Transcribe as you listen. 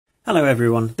Hello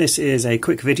everyone, this is a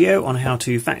quick video on how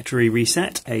to factory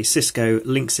reset a Cisco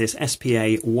Linksys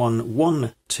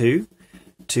SPA112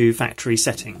 to factory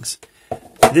settings.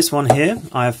 This one here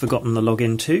I have forgotten the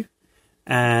login to,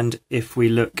 and if we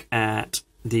look at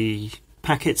the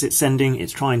packets it's sending,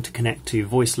 it's trying to connect to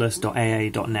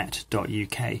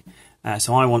voiceless.aa.net.uk.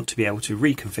 So I want to be able to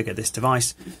reconfigure this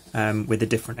device with a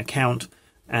different account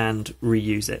and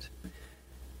reuse it.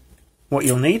 What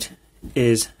you'll need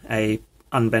is a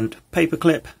unbent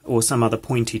paperclip or some other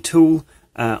pointy tool.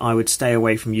 I would stay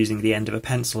away from using the end of a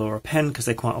pencil or a pen because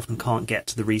they quite often can't get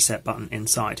to the reset button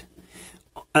inside.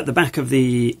 At the back of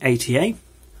the ATA,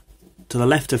 to the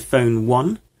left of phone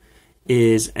 1,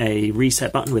 is a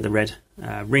reset button with a red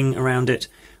ring around it.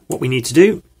 What we need to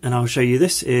do, and I'll show you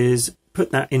this, is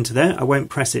put that into there. I won't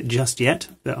press it just yet,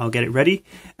 but I'll get it ready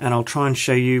and I'll try and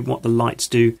show you what the lights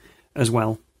do as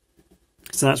well.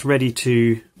 So that's ready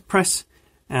to press,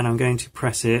 and I'm going to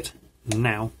press it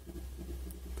now.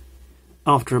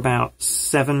 After about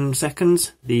 7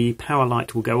 seconds, the power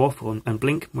light will go off and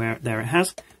blink where there it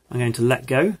has. I'm going to let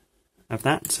go of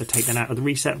that, so take that out of the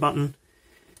reset button.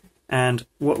 And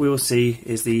what we will see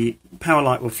is the power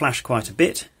light will flash quite a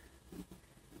bit.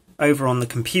 Over on the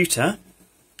computer,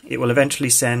 it will eventually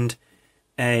send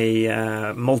a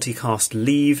multicast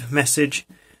leave message,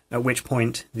 at which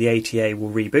point the ATA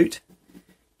will reboot.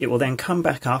 It will then come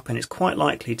back up, and it's quite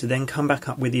likely to then come back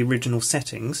up with the original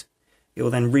settings. It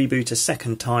will then reboot a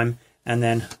second time, and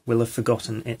then will have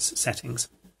forgotten its settings.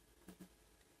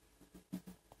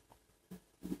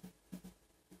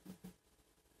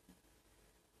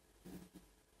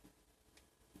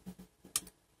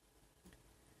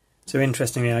 So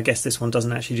interestingly, I guess this one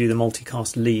doesn't actually do the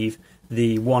multicast leave.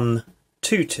 The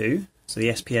 122, so the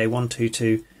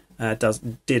SPA112,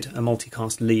 did a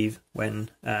multicast leave when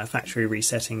factory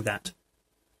resetting that.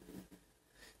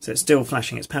 So it's still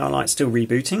flashing its power light, still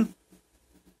rebooting.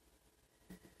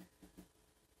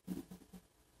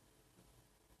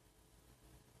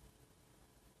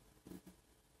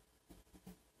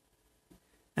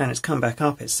 And it's come back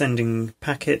up, it's sending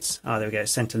packets. Ah, there we go, it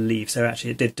sent a leave, so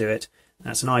actually it did do it.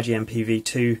 That's an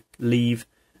IGMPv2 leave.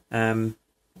 And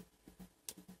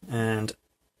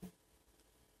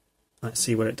let's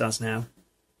see what it does now.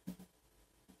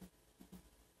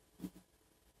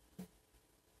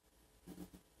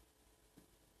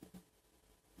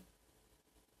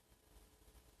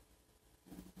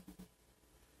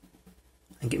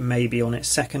 I think it may be on its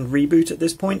second reboot at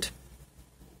this point.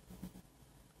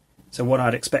 So what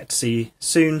I'd expect to see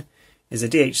soon is a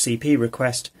DHCP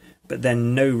request, but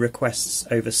then no requests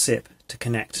over SIP to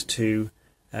connect to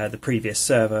the previous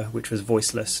server, which was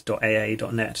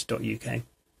voiceless.aa.net.uk.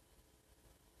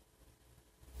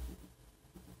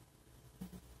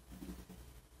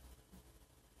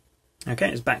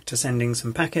 Okay, it's back to sending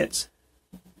some packets.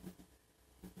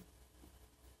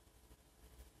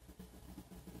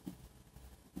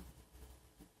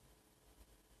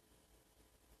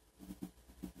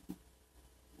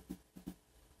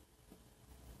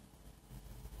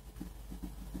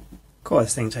 Cool,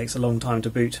 this thing takes a long time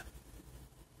to boot.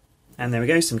 And there we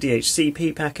go, some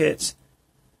DHCP packets.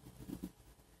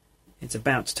 It's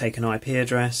about to take an IP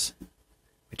address,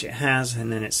 which it has,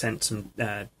 and then it sent some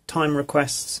time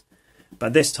requests.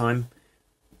 But this time,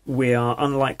 we are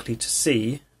unlikely to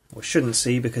see, or shouldn't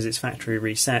see because it's factory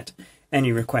reset,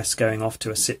 any requests going off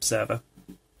to a SIP server.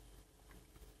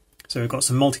 So we've got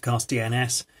some multicast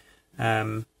DNS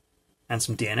and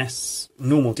some DNS,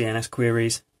 normal DNS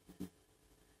queries,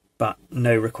 but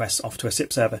no requests off to a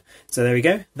SIP server. So there we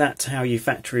go, that's how you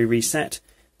factory reset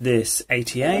this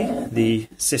ATA, the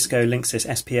Cisco Linksys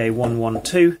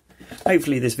SPA112.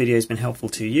 Hopefully this video has been helpful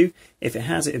to you. If it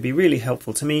has, it would be really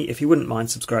helpful to me if you wouldn't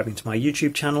mind subscribing to my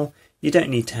YouTube channel. You don't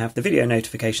need to have the video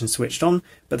notifications switched on,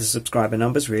 but the subscriber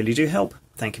numbers really do help.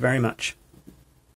 Thank you very much.